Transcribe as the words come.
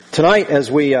Tonight, as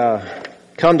we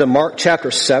come to Mark chapter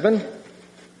 7,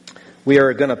 we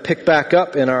are going to pick back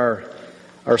up in our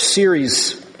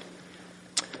series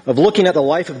of looking at the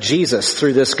life of Jesus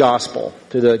through this gospel,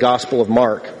 through the Gospel of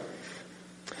Mark.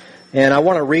 And I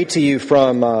want to read to you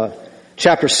from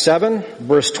chapter 7,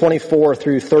 verse 24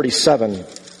 through 37.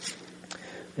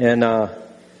 And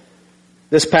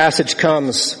this passage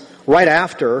comes right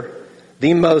after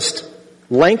the most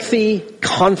lengthy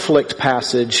conflict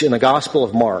passage in the Gospel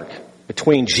of Mark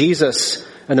between Jesus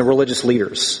and the religious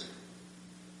leaders.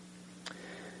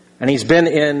 And he's been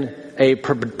in a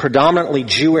predominantly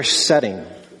Jewish setting.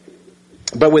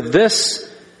 But with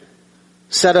this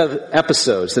set of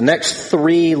episodes, the next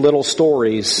three little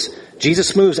stories,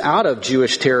 Jesus moves out of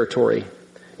Jewish territory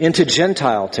into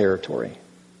Gentile territory.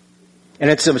 And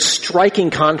it's a striking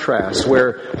contrast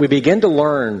where we begin to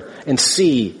learn and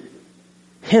see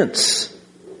hints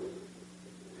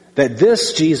that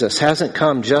this Jesus hasn't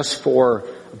come just for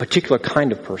a particular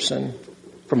kind of person,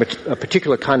 from a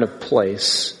particular kind of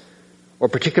place, or a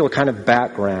particular kind of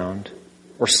background,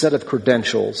 or set of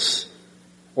credentials,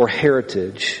 or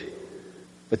heritage.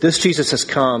 But this Jesus has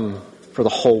come for the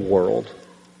whole world.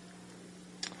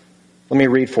 Let me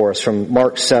read for us from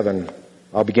Mark 7.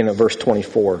 I'll begin at verse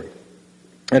 24.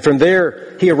 And from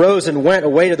there he arose and went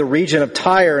away to the region of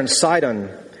Tyre and Sidon,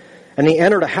 and he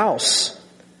entered a house,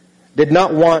 did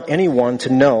not want anyone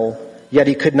to know, yet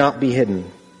he could not be hidden.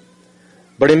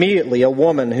 But immediately a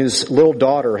woman whose little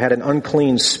daughter had an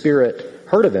unclean spirit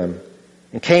heard of him,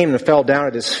 and came and fell down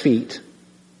at his feet.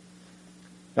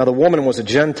 Now the woman was a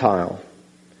Gentile,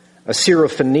 a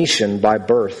Syrophoenician by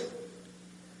birth.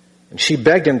 And she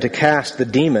begged him to cast the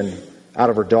demon out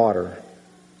of her daughter.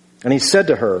 And he said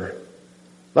to her,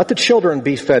 "Let the children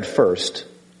be fed first,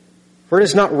 for it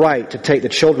is not right to take the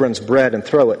children's bread and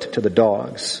throw it to the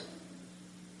dogs."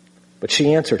 But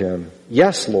she answered him,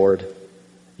 "Yes, Lord,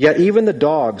 yet even the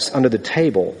dogs under the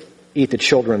table eat the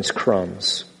children's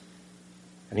crumbs."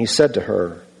 And he said to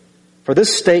her, "For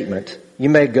this statement you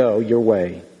may go your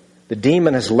way. The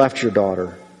demon has left your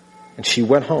daughter." And she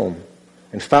went home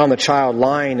and found the child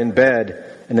lying in bed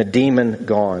and the demon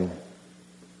gone.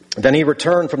 Then he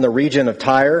returned from the region of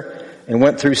Tyre and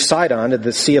went through Sidon to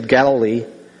the Sea of Galilee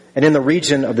and in the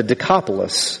region of the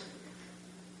Decapolis.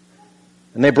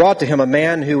 And they brought to him a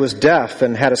man who was deaf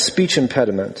and had a speech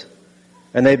impediment.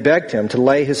 And they begged him to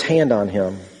lay his hand on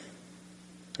him.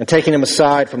 And taking him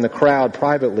aside from the crowd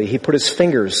privately, he put his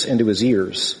fingers into his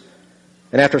ears.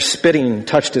 And after spitting,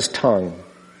 touched his tongue.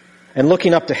 And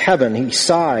looking up to heaven, he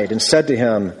sighed and said to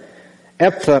him,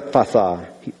 "Ephphatha,"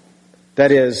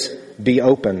 that is, be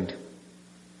opened.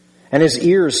 And his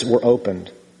ears were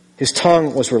opened. His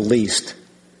tongue was released.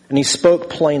 And he spoke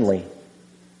plainly.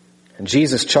 And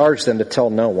Jesus charged them to tell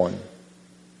no one.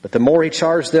 But the more he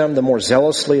charged them, the more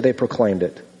zealously they proclaimed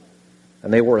it.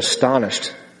 And they were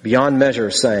astonished beyond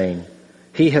measure, saying,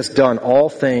 "He has done all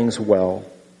things well.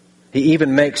 He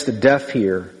even makes the deaf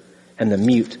hear and the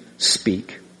mute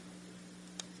speak."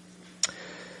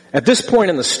 At this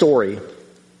point in the story,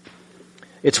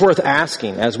 it's worth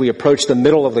asking as we approach the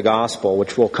middle of the gospel,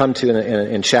 which we'll come to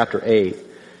in chapter 8,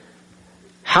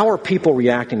 how are people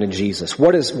reacting to Jesus?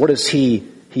 What is he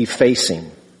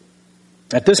facing?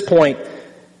 At this point,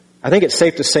 I think it's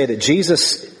safe to say that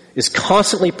Jesus is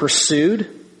constantly pursued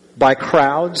by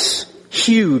crowds,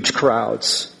 huge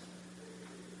crowds.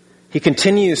 He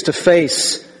continues to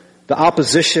face the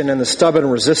opposition and the stubborn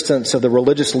resistance of the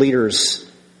religious leaders,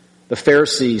 the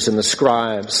Pharisees and the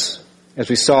scribes, as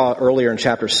we saw earlier in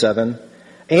chapter 7.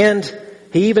 And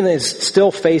he even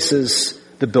still faces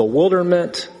the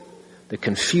bewilderment, the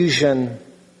confusion,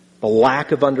 the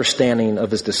lack of understanding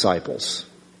of his disciples.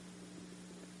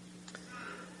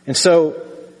 And so,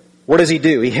 what does he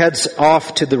do? He heads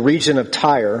off to the region of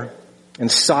Tyre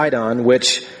and Sidon,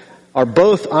 which are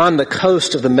both on the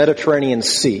coast of the Mediterranean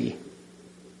Sea.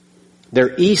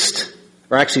 They're east,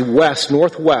 or actually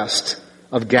northwest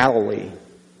of Galilee,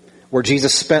 where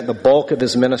Jesus spent the bulk of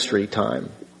his ministry time.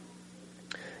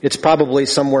 It's probably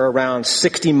somewhere around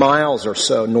 60 miles or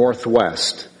so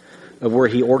northwest of where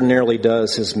he ordinarily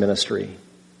does his ministry.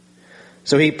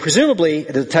 So he presumably,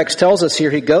 the text tells us here,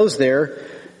 he goes there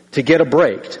to get a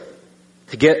break,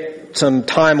 to get some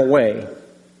time away.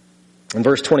 In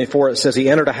verse 24 it says,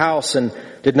 he entered a house and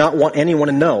did not want anyone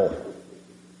to know.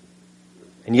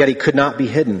 And yet he could not be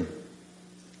hidden.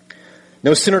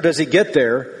 No sooner does he get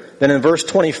there than in verse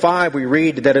 25 we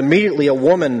read that immediately a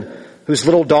woman whose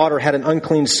little daughter had an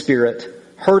unclean spirit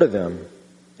heard of him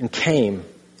and came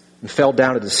and fell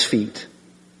down at his feet.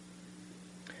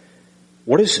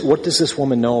 What does this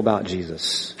woman know about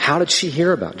Jesus? How did she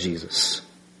hear about Jesus?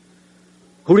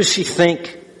 Who does she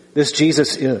think this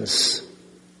Jesus is.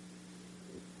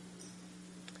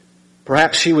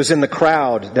 Perhaps she was in the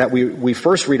crowd that we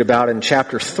first read about in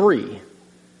chapter 3,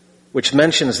 which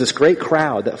mentions this great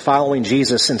crowd that following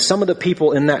Jesus, and some of the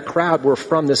people in that crowd were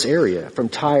from this area, from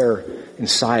Tyre and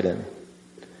Sidon.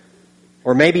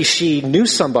 Or maybe she knew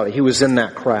somebody who was in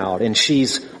that crowd and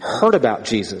she's heard about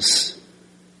Jesus,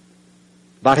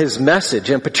 about his message,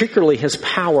 and particularly his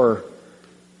power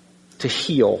to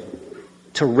heal,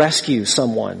 to rescue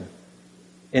someone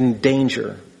in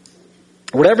danger.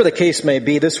 Whatever the case may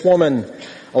be, this woman,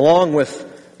 along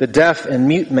with the deaf and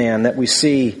mute man that we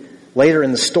see later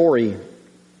in the story,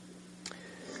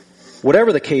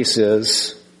 whatever the case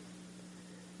is,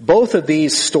 both of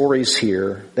these stories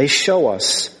here, they show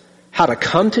us how to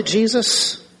come to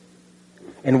Jesus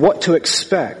and what to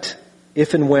expect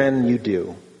if and when you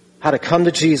do. How to come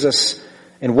to Jesus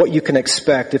and what you can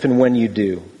expect if and when you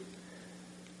do.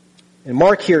 And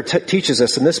Mark here teaches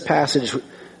us in this passage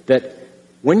that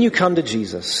when you come to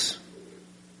Jesus,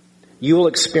 you will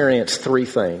experience three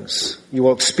things. You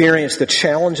will experience the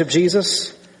challenge of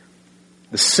Jesus,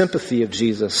 the sympathy of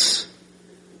Jesus,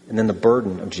 and then the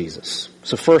burden of Jesus.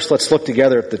 So first, let's look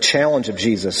together at the challenge of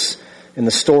Jesus in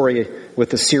the story with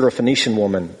the Syrophoenician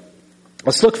woman.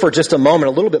 Let's look for just a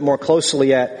moment a little bit more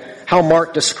closely at how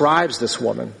Mark describes this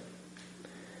woman.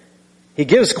 He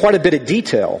gives quite a bit of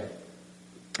detail.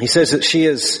 He says that she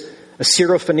is a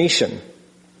Syrophoenician,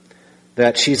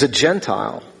 that she's a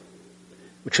Gentile,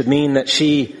 which would mean that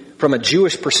she, from a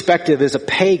Jewish perspective, is a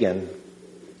pagan,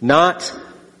 not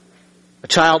a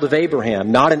child of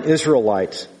Abraham, not an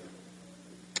Israelite,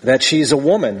 that she's a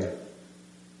woman,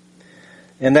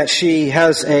 and that she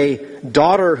has a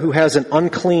daughter who has an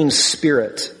unclean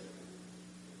spirit.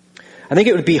 I think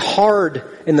it would be hard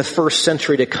in the first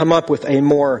century to come up with a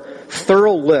more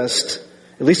thorough list,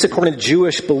 at least according to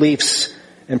Jewish beliefs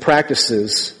and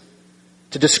practices,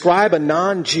 to describe a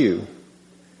non-Jew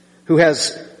who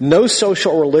has no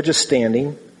social or religious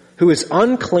standing, who is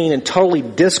unclean and totally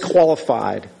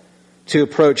disqualified to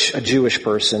approach a Jewish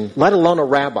person, let alone a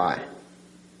rabbi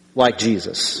like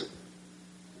Jesus.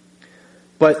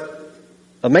 But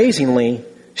amazingly,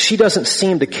 she doesn't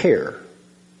seem to care.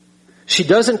 She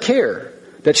doesn't care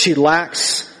that she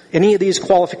lacks any of these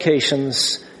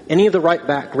qualifications, any of the right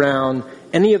background,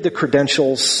 any of the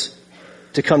credentials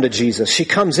to come to Jesus. She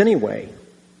comes anyway.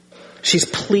 She's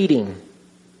pleading.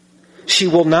 She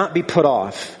will not be put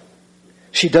off.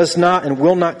 She does not and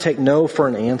will not take no for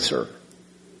an answer.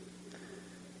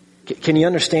 Can you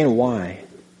understand why?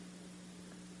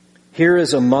 Here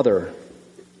is a mother,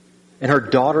 and her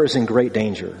daughter is in great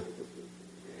danger,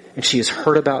 and she has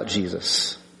heard about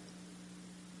Jesus.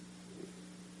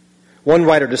 One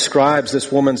writer describes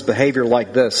this woman's behavior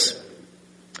like this.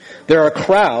 There are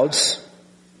crowds,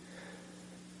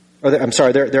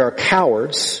 there are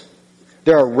cowards,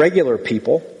 there are regular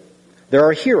people, there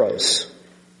are heroes,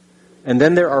 and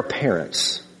then there are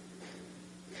parents.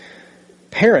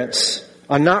 Parents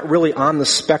are not really on the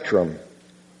spectrum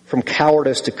from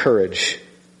cowardice to courage.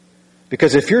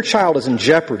 Because if your child is in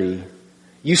jeopardy,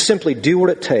 you simply do what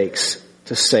it takes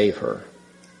to save her.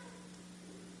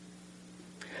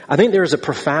 I think there is a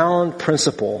profound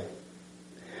principle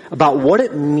about what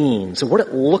it means, or what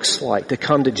it looks like to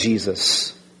come to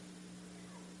Jesus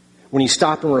when you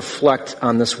stop and reflect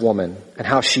on this woman and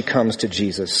how she comes to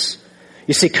Jesus.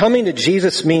 You see, coming to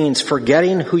Jesus means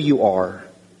forgetting who you are,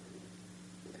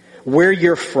 where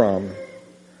you're from,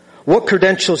 what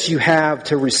credentials you have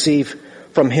to receive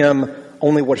from Him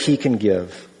only what He can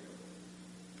give.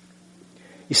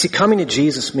 You see, coming to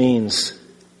Jesus means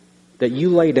that you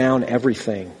lay down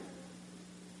everything.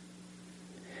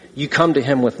 You come to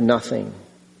Him with nothing,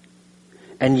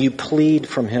 and you plead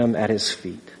from Him at His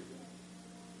feet.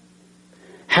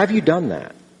 Have you done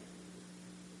that?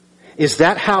 Is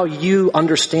that how you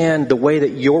understand the way that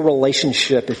your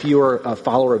relationship, if you are a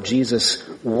follower of Jesus,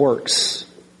 works?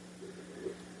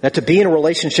 That to be in a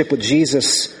relationship with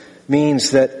Jesus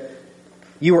means that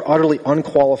you are utterly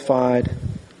unqualified.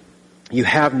 You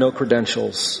have no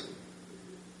credentials.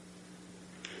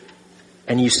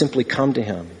 And you simply come to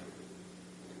Him,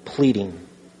 pleading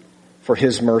for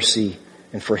His mercy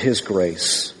and for His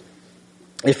grace.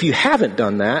 If you haven't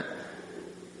done that,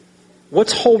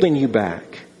 what's holding you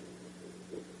back?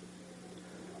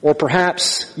 Or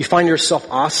perhaps you find yourself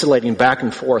oscillating back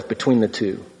and forth between the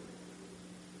two.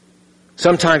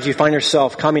 Sometimes you find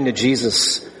yourself coming to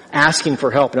Jesus asking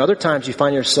for help, and other times you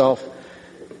find yourself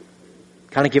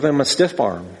kind of giving Him a stiff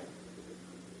arm,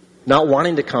 not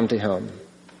wanting to come to Him,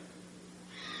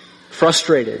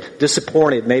 frustrated,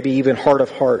 disappointed, maybe even hard of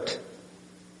heart.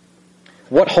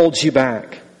 What holds you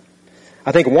back?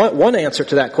 I think one answer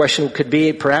to that question could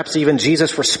be perhaps even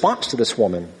Jesus' response to this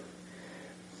woman.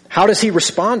 How does he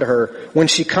respond to her when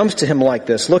she comes to him like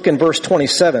this? Look in verse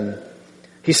 27.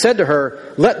 He said to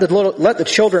her, let the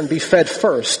children be fed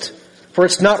first, for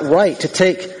it's not right to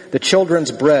take the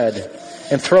children's bread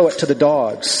and throw it to the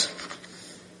dogs.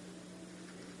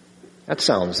 That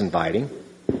sounds inviting.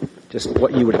 Just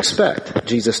what you would expect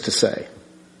Jesus to say.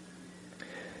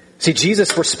 See,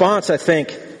 Jesus' response, I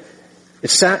think, it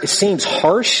seems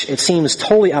harsh. It seems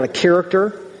totally out of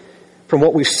character from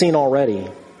what we've seen already.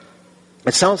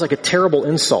 It sounds like a terrible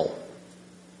insult.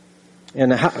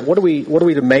 And what are we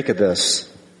to make of this?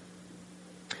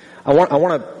 I want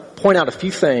to point out a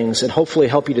few things and hopefully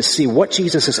help you to see what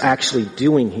Jesus is actually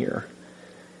doing here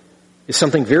is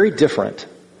something very different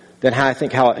than how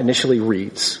it initially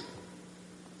reads.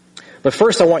 But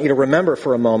first I want you to remember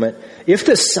for a moment, if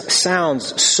this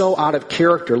sounds so out of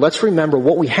character, let's remember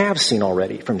what we have seen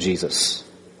already from Jesus.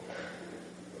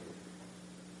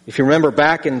 If you remember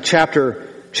back in chapter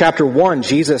 1,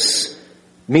 Jesus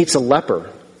meets a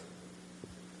leper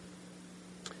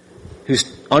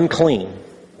who's unclean.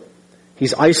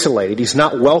 He's isolated. He's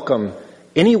not welcome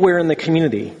anywhere in the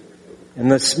community.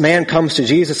 And this man comes to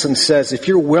Jesus and says, if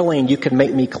you're willing, you can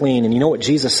make me clean. And you know what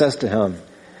Jesus says to him?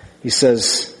 He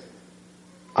says,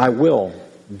 I will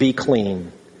be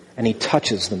clean. And he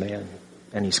touches the man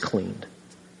and he's cleaned.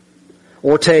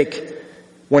 Or take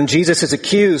when Jesus is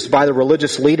accused by the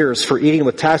religious leaders for eating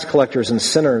with tax collectors and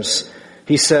sinners,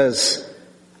 he says,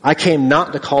 I came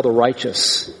not to call the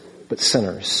righteous, but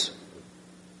sinners.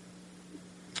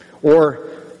 Or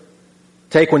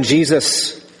take when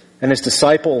Jesus and his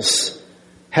disciples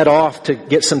head off to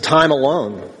get some time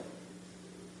alone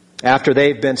after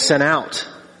they've been sent out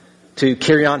to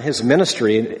carry on his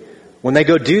ministry. When they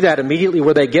go do that, immediately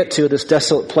where they get to this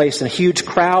desolate place, and a huge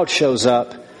crowd shows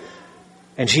up,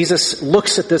 and Jesus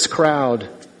looks at this crowd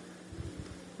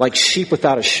like sheep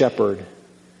without a shepherd, and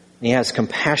he has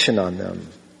compassion on them.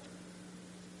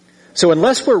 So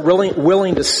unless we're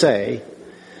willing to say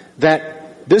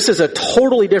that this is a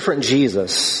totally different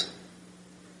Jesus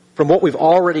from what we've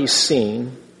already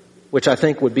seen, which I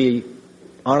think would be,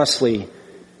 honestly,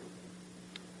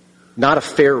 not a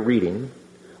fair reading,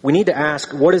 we need to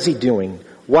ask, what is he doing?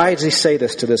 Why does he say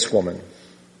this to this woman?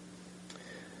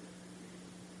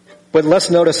 But let's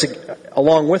notice,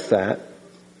 along with that,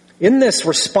 in this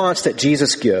response that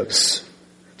Jesus gives,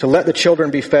 to let the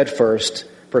children be fed first,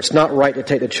 for it's not right to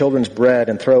take the children's bread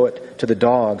and throw it to the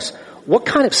dogs, what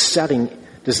kind of setting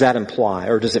does that imply,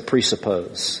 or does it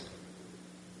presuppose?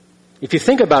 If you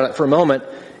think about it for a moment,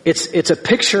 it's a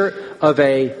picture of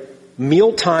a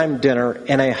mealtime dinner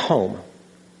in a home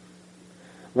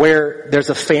where there's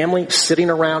a family sitting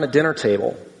around a dinner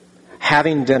table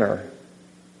having dinner.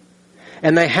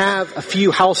 And they have a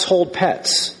few household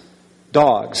pets,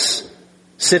 dogs,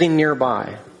 sitting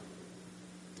nearby.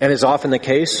 And as often the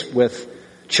case with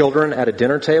children at a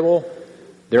dinner table,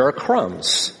 there are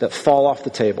crumbs that fall off the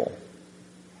table.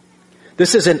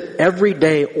 This is an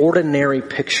everyday, ordinary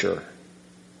picture.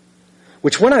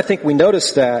 Which when I think we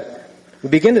notice that, we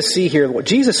begin to see here what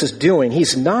Jesus is doing.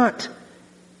 He's not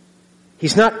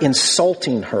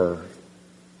insulting her.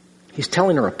 He's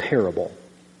telling her a parable.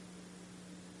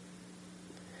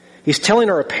 He's telling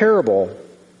her a parable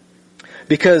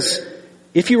because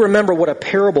if you remember what a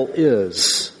parable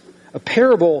is,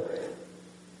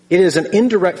 it is an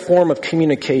indirect form of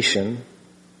communication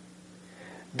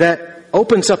that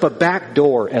opens up a back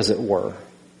door, as it were,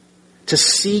 to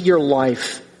see your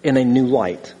life in a new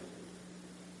light.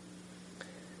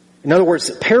 In other words,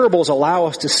 parables allow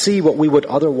us to see what we would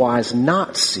otherwise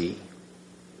not see.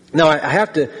 Now,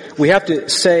 we have to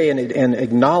say and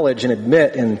acknowledge and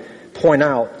admit and point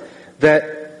out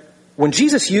that when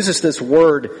Jesus uses this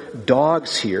word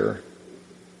dogs here,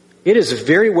 it is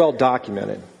very well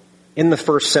documented in the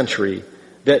first century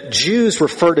that Jews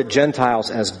refer to Gentiles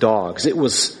as dogs. It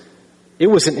was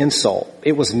an insult.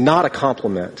 It was not a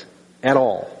compliment at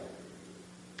all.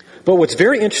 But what's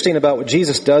very interesting about what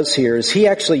Jesus does here is he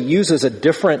actually uses a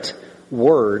different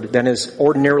word than is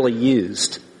ordinarily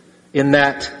used in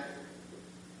that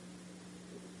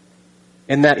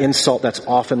insult that's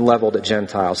often leveled at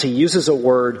Gentiles. He uses a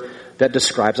word that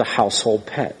describes a household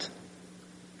pet,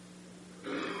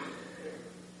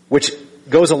 which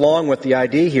goes along with the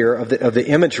idea here of the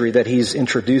imagery that he's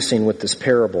introducing with this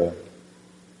parable.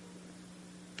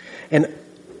 And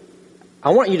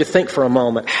I want you to think for a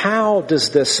moment, how does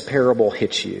this parable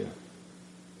hit you?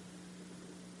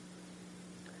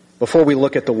 Before we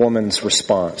look at the woman's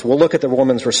response. We'll look at the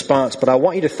woman's response, but I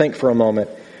want you to think for a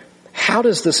moment, how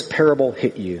does this parable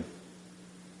hit you?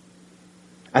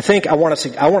 I think I want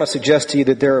to suggest to you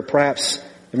that there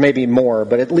may be more,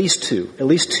 but at least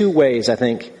two ways I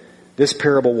think this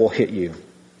parable will hit you.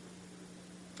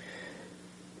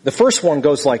 The first one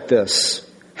goes like this: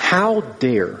 how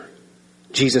dare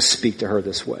Jesus speak to her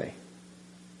this way?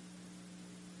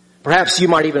 Perhaps you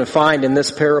might even find in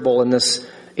this parable, in this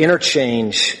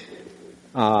interchange,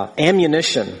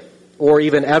 ammunition or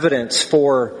even evidence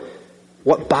for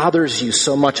what bothers you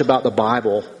so much about the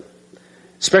Bible,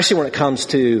 especially when it comes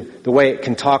to the way it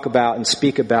can talk about and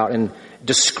speak about and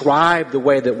describe the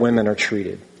way that women are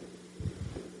treated.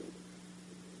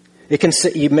 It can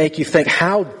make you think,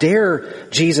 how dare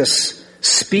Jesus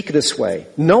speak this way?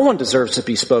 No one deserves to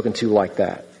be spoken to like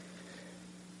that.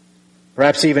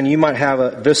 Perhaps even you might have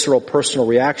a visceral personal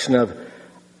reaction of,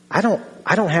 I don't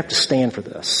have to stand for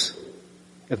this.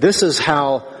 If this is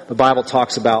how the Bible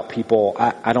talks about people,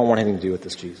 I don't want anything to do with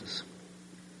this Jesus.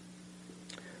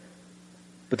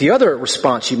 But the other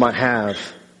response you might have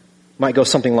might go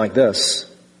something like this: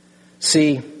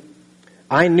 see,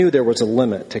 I knew there was a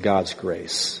limit to God's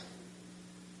grace.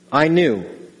 I knew.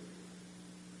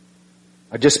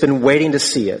 I've just been waiting to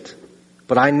see it.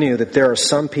 But I knew that there are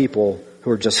some people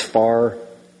who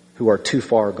are too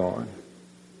far gone.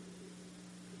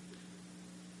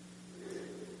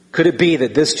 Could it be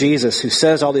that this Jesus, who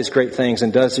says all these great things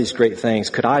and does these great things,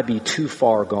 could I be too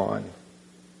far gone?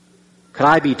 Could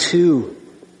I be too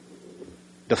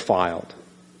defiled?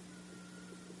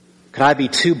 Could I be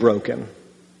too broken?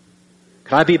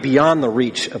 Could I be beyond the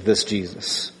reach of this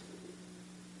Jesus?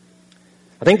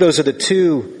 I think those are the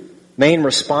two main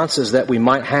responses that we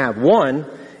might have. One,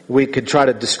 we could try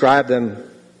to describe them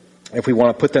if we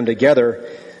want to put them together.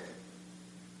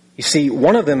 You see,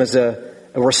 one of them is a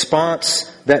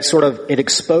response that it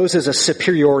exposes a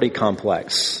superiority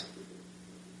complex.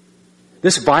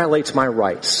 This violates my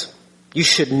rights. You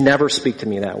should never speak to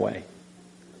me that way.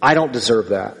 I don't deserve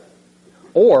that.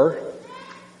 Or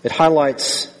it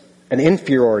highlights an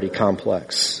inferiority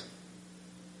complex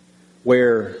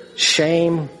where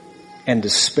shame and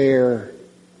despair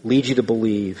lead you to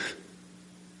believe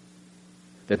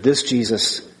that this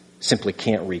Jesus simply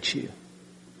can't reach you.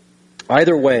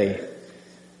 Either way,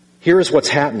 here is what's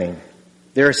happening.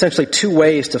 There are essentially two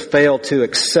ways to fail to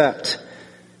accept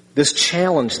this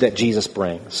challenge that Jesus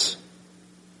brings.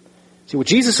 See, what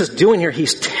Jesus is doing here,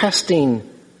 he's testing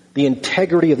the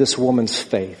integrity of this woman's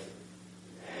faith.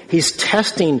 He's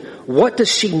testing, what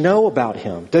does she know about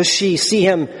him? Does she see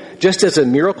him just as a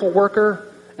miracle worker,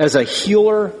 as a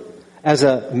healer, as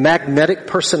a magnetic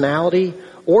personality?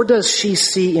 Or does she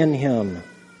see in him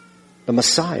the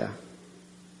Messiah,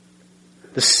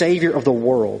 the Savior of the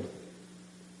world?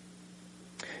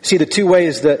 See, the two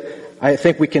ways that I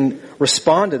think we can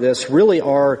respond to this really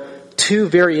are two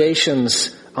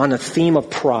variations on a theme of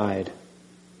pride.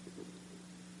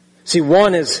 See,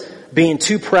 one is being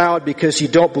too proud because you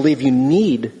don't believe you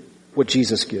need what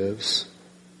Jesus gives.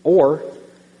 Or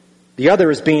the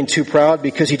other is being too proud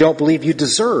because you don't believe you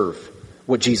deserve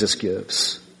what Jesus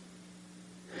gives.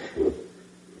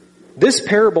 This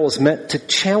parable is meant to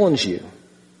challenge you.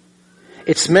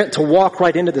 It's meant to walk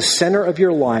right into the center of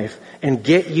your life and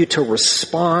get you to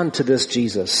respond to this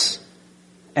Jesus.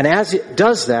 And as it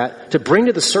does that, to bring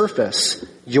to the surface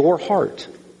your heart.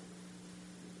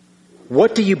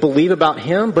 What do you believe about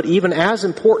him? But even as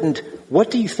important,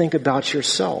 what do you think about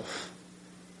yourself?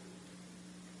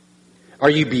 Are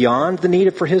you beyond the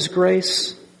need for his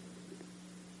grace?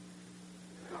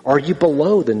 Are you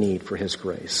below the need for his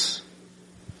grace?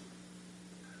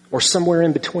 Or somewhere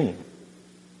in between?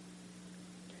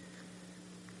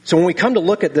 So when we come to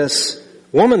look at this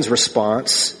woman's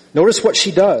response, notice what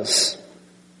she does.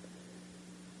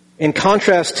 In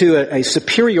contrast to a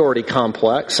superiority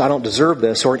complex, I don't deserve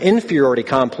this, or an inferiority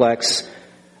complex,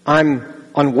 I'm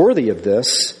unworthy of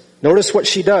this, notice what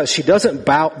she does. She doesn't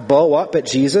bow up at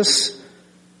Jesus,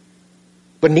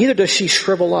 but neither does she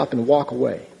shrivel up and walk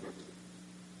away.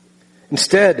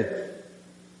 Instead,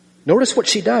 notice what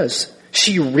she does.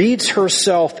 She reads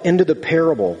herself into the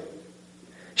parable.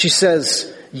 She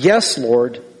says, "Yes,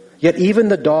 Lord, yet even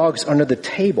the dogs under the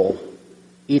table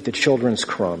eat the children's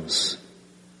crumbs."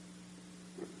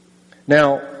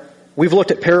 Now, we've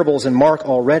looked at parables in Mark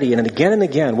already, and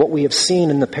again, what we have seen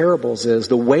in the parables is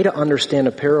the way to understand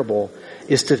a parable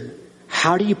is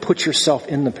how do you put yourself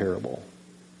in the parable?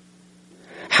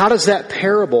 How does that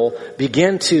parable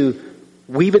begin to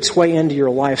weave its way into your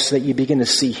life so that you begin to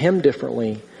see him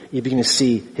differently, you begin to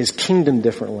see his kingdom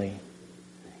differently,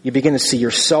 you begin to see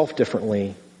yourself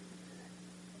differently,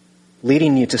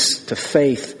 leading you to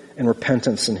faith and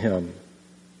repentance in him?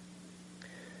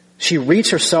 She reads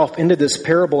herself into this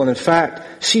parable, and in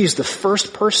fact, she's the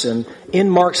first person in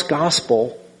Mark's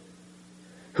gospel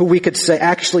who we could say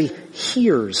actually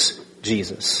hears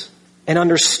Jesus and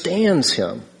understands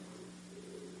him.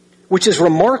 Which is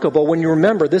remarkable when you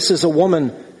remember this is a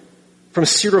woman from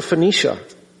Syrophoenicia,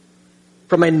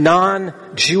 from a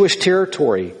non-Jewish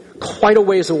territory, quite a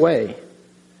ways away.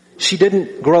 She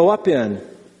didn't grow up in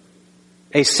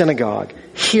a synagogue,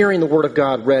 hearing the Word of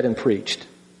God read and preached.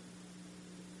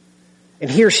 And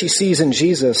here she sees in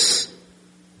Jesus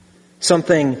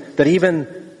something that even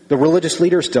the religious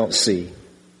leaders don't see.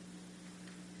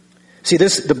 See,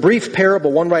 the brief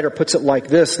parable, one writer puts it like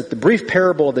this, that the brief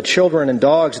parable of the children and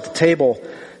dogs at the table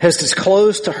has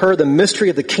disclosed to her the mystery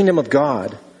of the kingdom of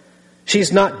God.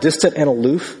 She's not distant and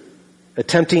aloof,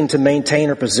 attempting to maintain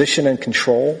her position and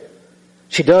control.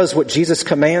 She does what Jesus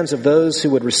commands of those who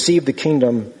would receive the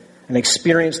kingdom and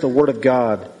experience the Word of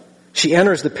God. She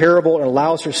enters the parable and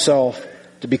allows herself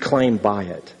to be claimed by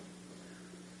it.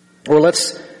 Or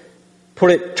let's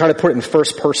try to put it in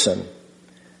first person.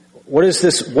 What is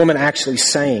this woman actually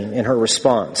saying in her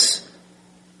response?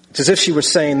 It's as if she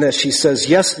was saying this. She says,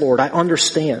 "Yes, Lord, I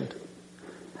understand.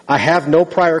 I have no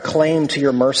prior claim to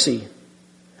your mercy.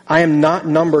 I am not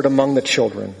numbered among the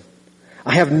children.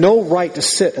 I have no right to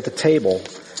sit at the table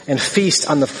and feast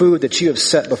on the food that you have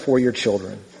set before your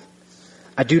children.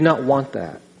 I do not want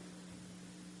that.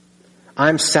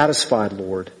 I'm satisfied,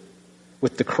 Lord,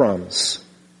 with the crumbs.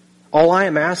 All I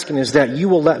am asking is that you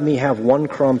will let me have one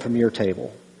crumb from your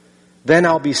table. Then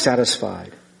I'll be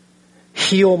satisfied.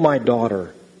 Heal my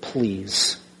daughter,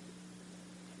 please.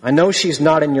 I know she's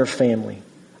not in your family.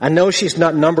 I know she's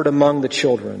not numbered among the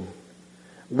children.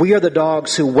 We are the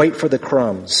dogs who wait for the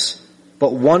crumbs,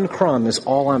 but one crumb is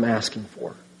all I'm asking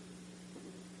for."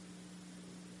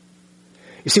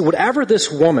 You see, whatever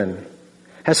this woman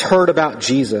has heard about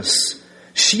Jesus,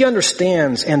 she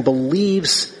understands and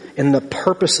believes in the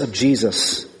purpose of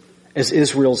Jesus as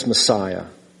Israel's Messiah,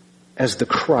 as the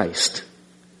Christ.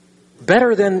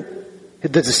 Better than the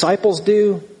disciples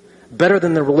do, better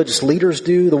than the religious leaders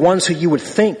do, the ones who you would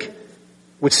think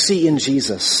would see in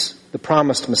Jesus the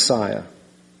promised Messiah.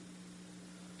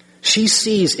 She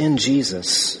sees in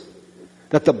Jesus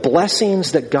that the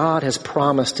blessings that God has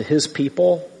promised to his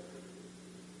people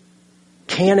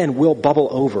can and will bubble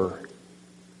over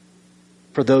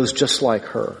for those just like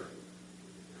her.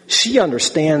 She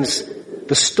understands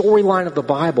the storyline of the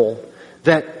Bible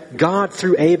that God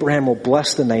through Abraham will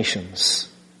bless the nations.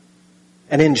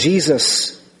 And in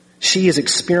Jesus, she is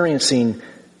experiencing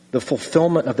the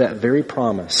fulfillment of that very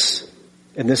promise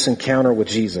in this encounter with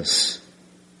Jesus.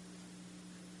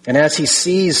 And as he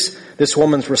sees this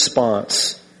woman's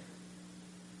response,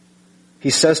 he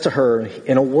says to her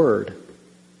in a word,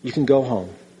 "You can go home."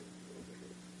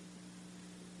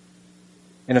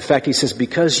 And in fact, he says,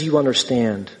 "Because you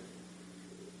understand,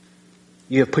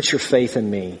 you have put your faith in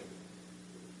me,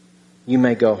 you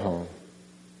may go home.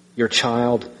 Your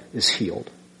child is healed."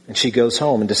 And she goes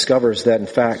home and discovers that, in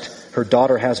fact, her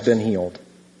daughter has been healed.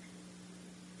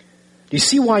 Do you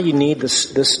see why you need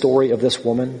this story of this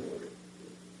woman?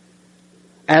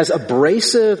 As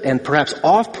abrasive and perhaps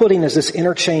off-putting as this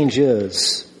interchange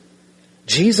is,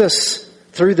 Jesus,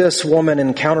 through this woman,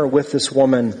 encounter with this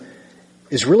woman,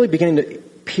 is really beginning to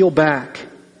peel back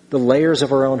the layers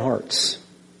of our own hearts.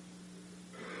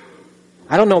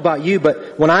 I don't know about you,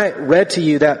 but when I read to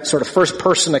you that sort of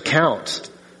first-person account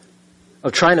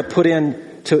of trying to put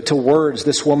into words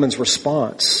this woman's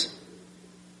response,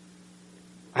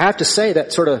 I have to say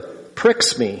that sort of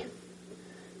pricks me.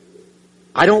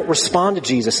 I don't respond to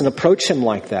Jesus and approach him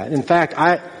like that. In fact,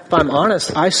 if I'm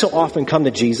honest, I so often come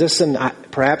to Jesus, and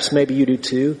perhaps maybe you do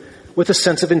too, with a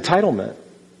sense of entitlement.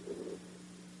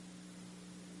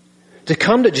 To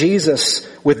come to Jesus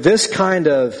with this kind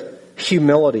of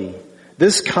humility,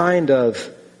 this kind of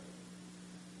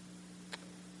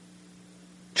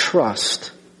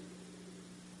trust,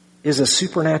 is a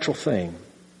supernatural thing.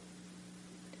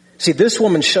 See, this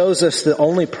woman shows us the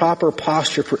only proper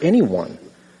posture for anyone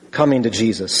coming to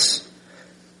Jesus.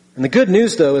 And the good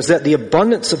news, though, is that the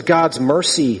abundance of God's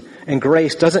mercy and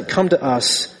grace doesn't come to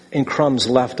us in crumbs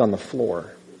left on the floor.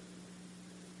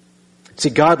 See,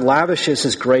 God lavishes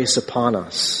his grace upon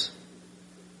us.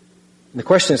 And the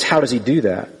question is, how does he do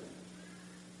that?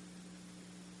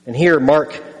 And here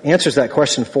Mark answers that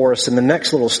question for us in the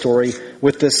next little story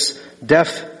with this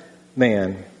deaf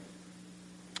man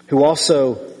who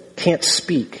also can't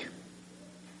speak.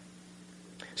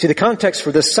 See, the context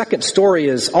for this second story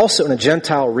is also in a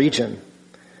Gentile region,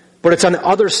 but it's on the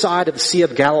other side of the Sea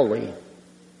of Galilee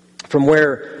from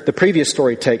where the previous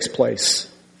story takes place.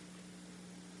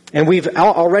 And we've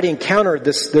already encountered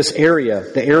this area,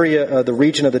 the area of the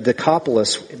region of the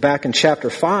Decapolis, back in chapter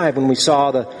 5 when we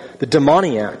saw the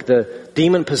demoniac, the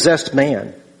demon-possessed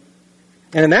man.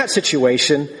 And in that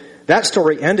situation, that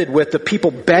story ended with the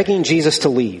people begging Jesus to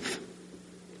leave,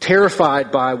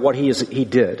 terrified by what he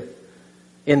did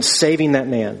in saving that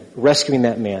man, rescuing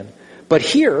that man. But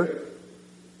here,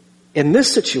 in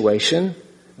this situation,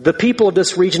 the people of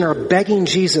this region are begging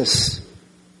Jesus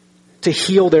to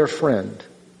heal their friend.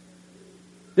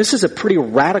 This is a pretty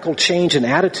radical change in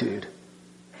attitude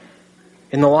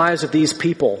in the lives of these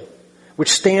people, which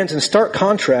stands in stark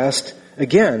contrast,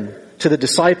 again, to the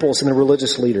disciples and the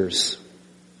religious leaders.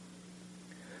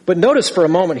 But notice for a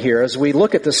moment here, as we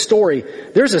look at this story,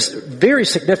 there's this very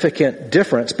significant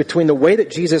difference between the way that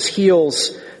Jesus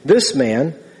heals this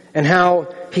man and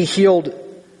how he healed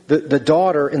the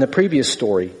daughter in the previous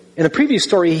story. In the previous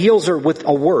story, he heals her with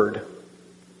a word.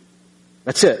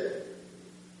 That's it.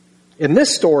 In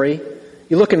this story,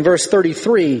 you look in verse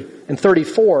 33 and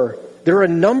 34, there are a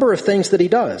number of things that he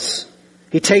does.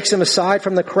 He takes him aside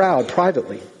from the crowd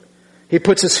privately. He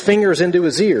puts his fingers into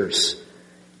his ears.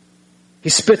 He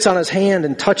spits on his hand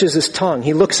and touches his tongue.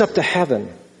 He looks up to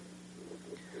heaven.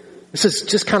 This is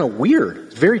just kind of weird.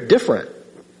 It's very different.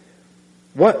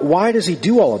 Why does he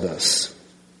do all of this?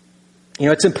 You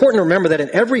know, it's important to remember that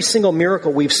in every single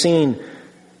miracle we've seen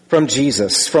from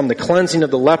Jesus, from the cleansing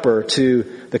of the leper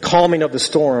to the calming of the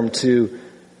storm to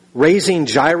raising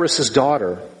Jairus'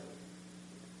 daughter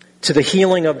to the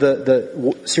healing of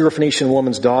the Syrophoenician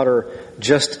woman's daughter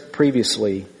just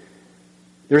previously,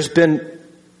 there's been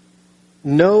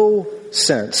no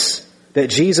sense that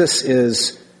Jesus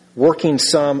is working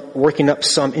up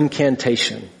some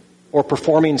incantation or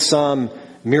performing some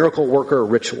miracle worker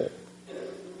ritual.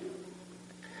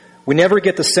 We never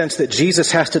get the sense that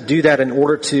Jesus has to do that in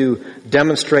order to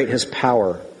demonstrate his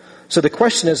power. So the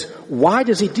question is, why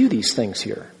does he do these things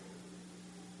here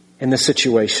in this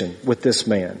situation with this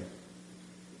man?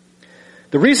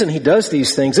 The reason he does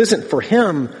these things isn't for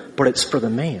him, but it's for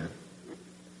the man.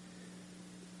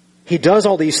 He does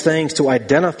all these things to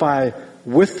identify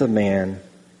with the man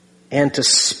and to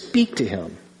speak to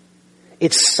him.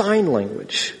 It's sign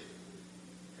language.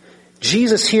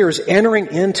 Jesus here is entering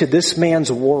into this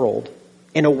man's world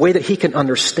in a way that he can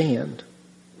understand.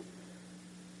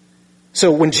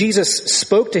 So when Jesus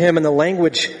spoke to him in the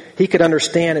language he could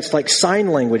understand, it's like sign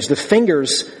language. The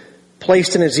fingers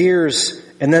placed in his ears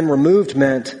and then removed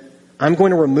meant, I'm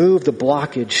going to remove the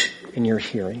blockage in your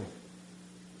hearing.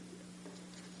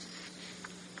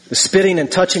 The spitting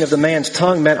and touching of the man's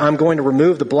tongue meant, I'm going to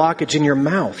remove the blockage in your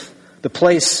mouth.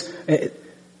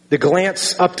 The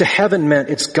glance up to heaven meant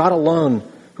it's God alone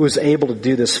who is able to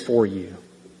do this for you.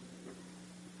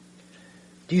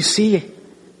 Do you see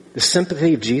the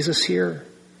sympathy of Jesus here?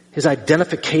 His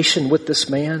identification with this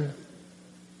man?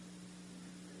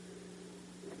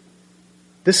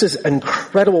 This is an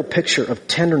incredible picture of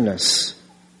tenderness.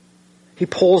 He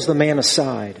pulls the man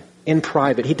aside in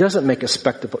private. He doesn't make a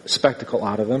spectacle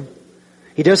out of him.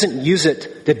 He doesn't use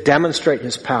it to demonstrate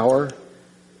his power.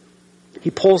 He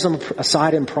pulls him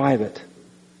aside in private.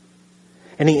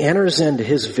 And he enters into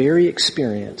his very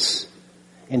experience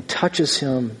and touches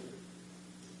him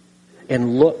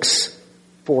and looks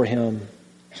for him.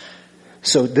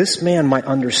 So this man might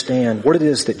understand what it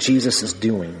is that Jesus is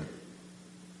doing.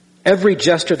 Every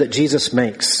gesture that Jesus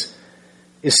makes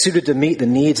is suited to meet the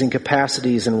needs and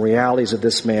capacities and realities of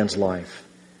this man's life.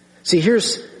 See,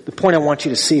 here's the point I want you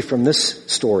to see from this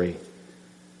story.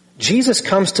 Jesus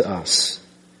comes to us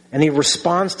and he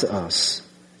responds to us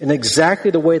in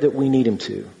exactly the way that we need him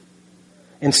to.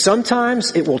 And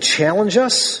sometimes it will challenge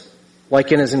us,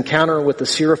 like in his encounter with the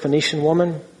Syrophoenician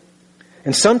woman.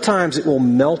 And sometimes it will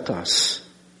melt us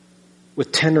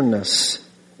with tenderness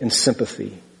and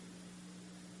sympathy.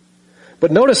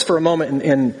 But notice for a moment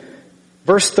in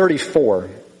verse 34,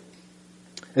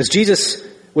 as Jesus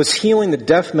was healing the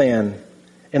deaf man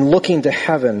and looking to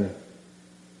heaven,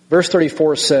 verse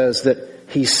 34 says that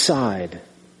he sighed.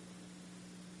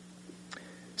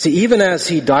 See, even as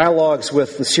he dialogues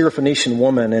with the Syrophoenician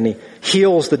woman and he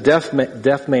heals the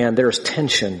deaf man, there's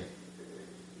tension.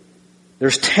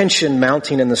 There's tension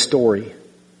mounting in the story.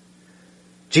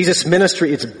 Jesus'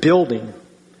 ministry, it's building,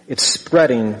 it's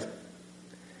spreading,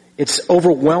 it's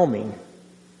overwhelming.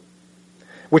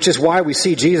 Which is why we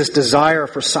see Jesus' desire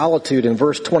for solitude in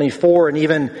verse 24 and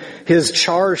even his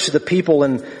charge to the people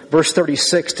in verse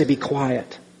 36 to be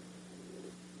quiet.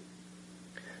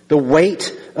 The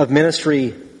weight of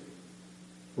ministry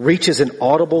reaches an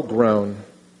audible groan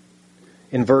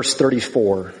in verse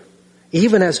 34.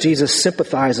 Even as Jesus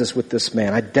sympathizes with this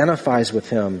man, identifies with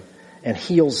him, and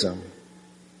heals him.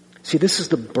 See, this is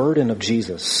the burden of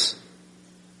Jesus.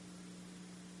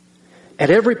 At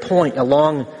every point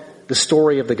along the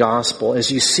story of the gospel,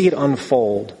 as you see it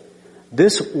unfold,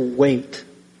 this weight,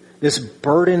 this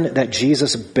burden that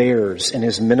Jesus bears in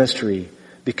his ministry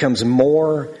becomes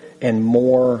more and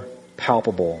more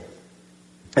palpable.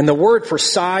 And the word for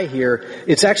sigh here,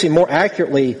 it's actually more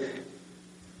accurately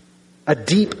a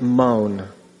deep moan.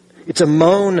 It's a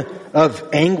moan of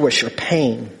anguish or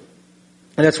pain.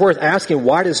 And it's worth asking,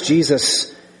 why is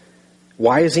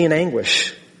he in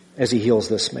anguish as he heals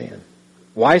this man?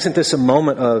 Why isn't this a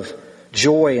moment of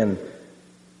joy and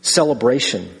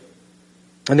celebration?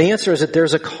 And the answer is that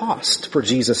there's a cost for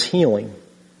Jesus' healing.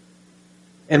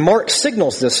 And Mark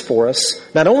signals this for us,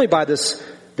 not only by this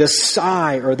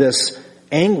sigh or this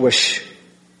anguish,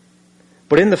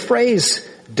 but in the phrase,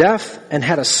 deaf and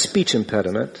had a speech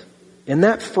impediment. In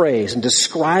that phrase, in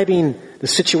describing the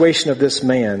situation of this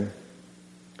man,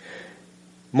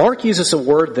 Mark uses a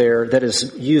word there that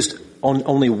is used on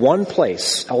only one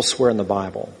place elsewhere in the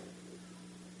Bible.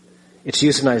 It's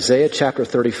used in Isaiah chapter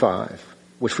 35,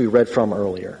 which we read from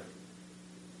earlier.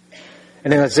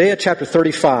 And in Isaiah chapter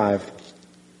 35,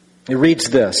 it reads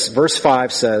this. Verse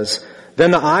 5 says,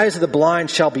 "Then the eyes of the blind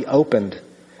shall be opened,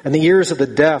 and the ears of the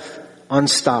deaf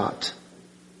unstopped."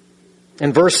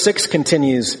 And verse 6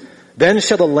 continues, "Then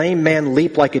shall the lame man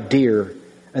leap like a deer,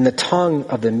 and the tongue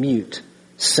of the mute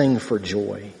sing for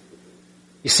joy."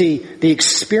 You see, the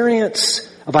experience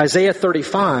of Isaiah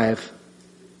 35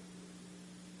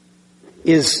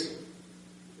 is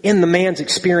in the man's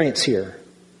experience here.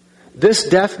 This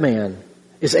deaf man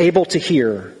is able to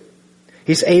hear.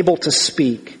 He's able to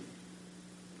speak.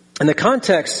 And the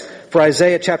context for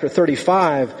Isaiah chapter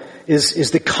 35 is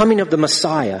the coming of the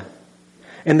Messiah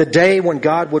and the day when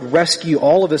God would rescue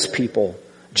all of his people,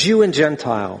 Jew and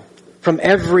Gentile, from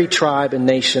every tribe and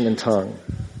nation and tongue.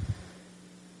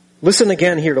 Listen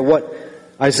again here to what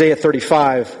Isaiah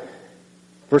 35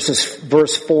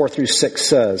 verse 4 through 6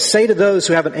 says. "Say to those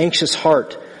who have an anxious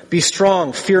heart, be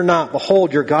strong, fear not.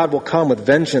 Behold, your God will come with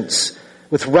vengeance,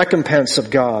 with recompense of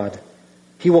God.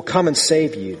 He will come and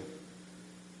save you.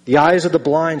 The eyes of the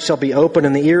blind shall be opened,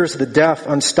 and the ears of the deaf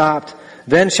unstopped.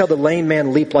 Then shall the lame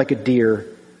man leap like a deer,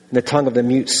 and the tongue of the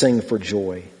mute sing for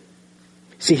joy."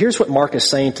 See, here's what Mark is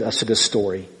saying to us to this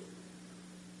story.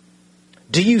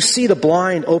 Do you see the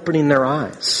blind opening their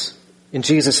eyes in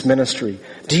Jesus' ministry?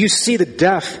 Do you see the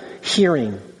deaf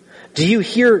hearing? Do you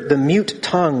hear the mute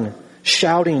tongue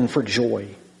shouting for joy?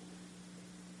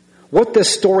 What this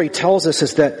story tells us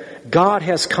is that God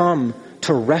has come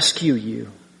to rescue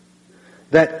you.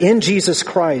 That in Jesus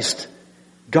Christ,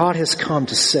 God has come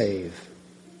to save.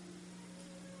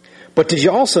 But did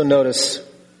you also notice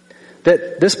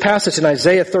that this passage in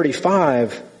Isaiah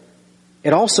 35,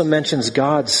 it also mentions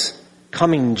God's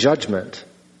coming judgment,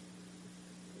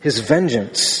 his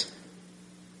vengeance.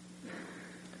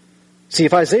 See,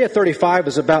 if Isaiah 35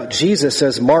 is about Jesus,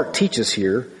 as Mark teaches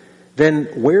here, then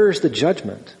where is the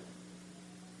judgment?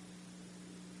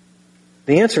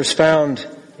 The answer is found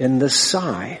in this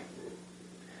sigh,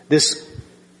 this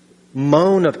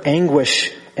moan of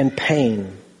anguish and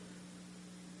pain.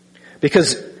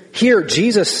 Because here,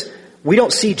 we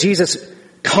don't see Jesus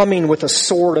coming with a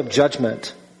sword of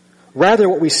judgment. Rather,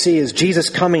 what we see is Jesus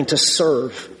coming to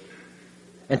serve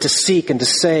and to seek and to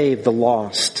save the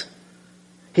lost.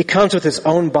 He comes with his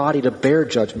own body to bear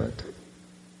judgment.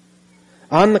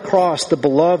 On the cross, the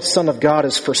beloved Son of God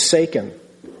is forsaken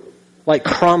like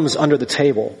crumbs under the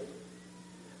table,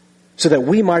 so that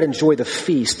we might enjoy the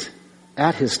feast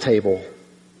at his table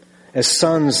as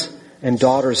sons and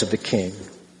daughters of the King.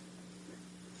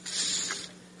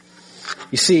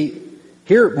 You see,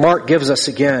 here Mark gives us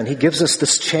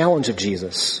this challenge of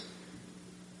Jesus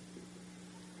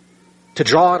to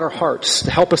draw out our hearts,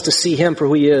 to help us to see him for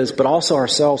who he is, but also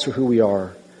ourselves for who we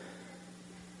are.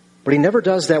 But he never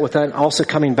does that without also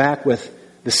coming back with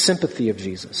the sympathy of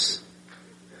Jesus,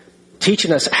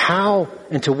 teaching us how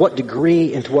and to what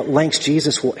degree and to what lengths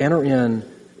Jesus will enter in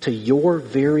to your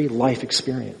very life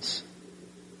experience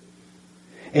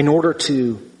in order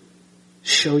to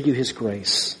show you his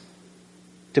grace,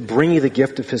 to bring you the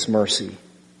gift of his mercy,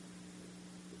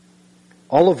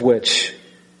 all of which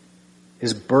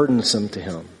is burdensome to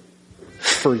him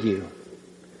for you,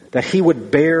 that he would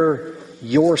bear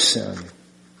your sin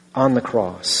on the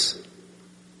cross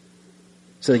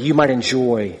so that you might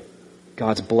enjoy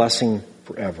God's blessing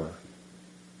forever.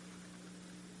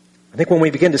 I think when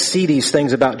we begin to see these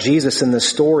things about Jesus in this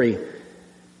story,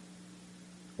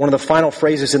 one of the final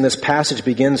phrases in this passage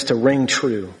begins to ring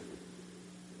true.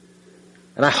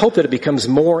 And I hope that it becomes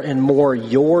more and more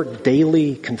your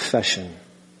daily confession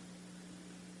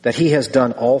that he has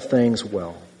done all things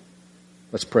well.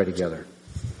 Let's pray together.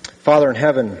 Father in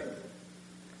heaven,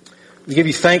 we give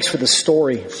you thanks for this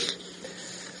story.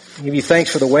 We give you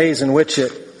thanks for the ways in which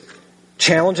it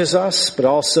challenges us, but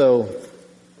also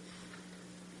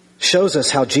shows us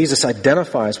how Jesus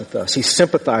identifies with us. He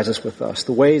sympathizes with us,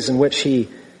 the ways in which he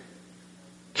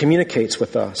communicates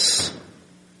with us.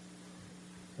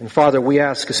 And Father, we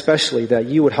ask especially that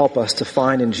you would help us to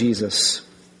find in Jesus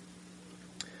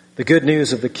the good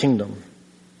news of the kingdom.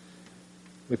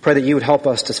 We pray that you would help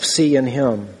us to see in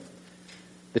him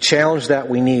the challenge that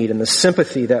we need and the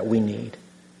sympathy that we need.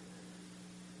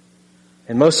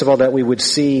 And most of all, that we would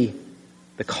see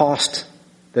the cost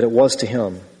that it was to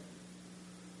him,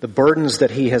 the burdens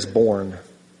that he has borne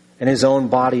in his own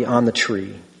body on the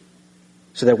tree,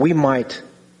 so that we might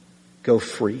go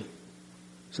free,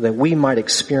 so that we might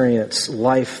experience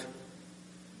life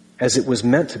as it was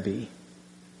meant to be,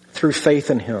 through faith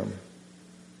in him,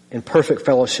 in perfect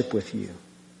fellowship with you.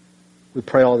 We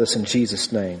pray all this in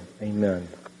Jesus' name. Amen.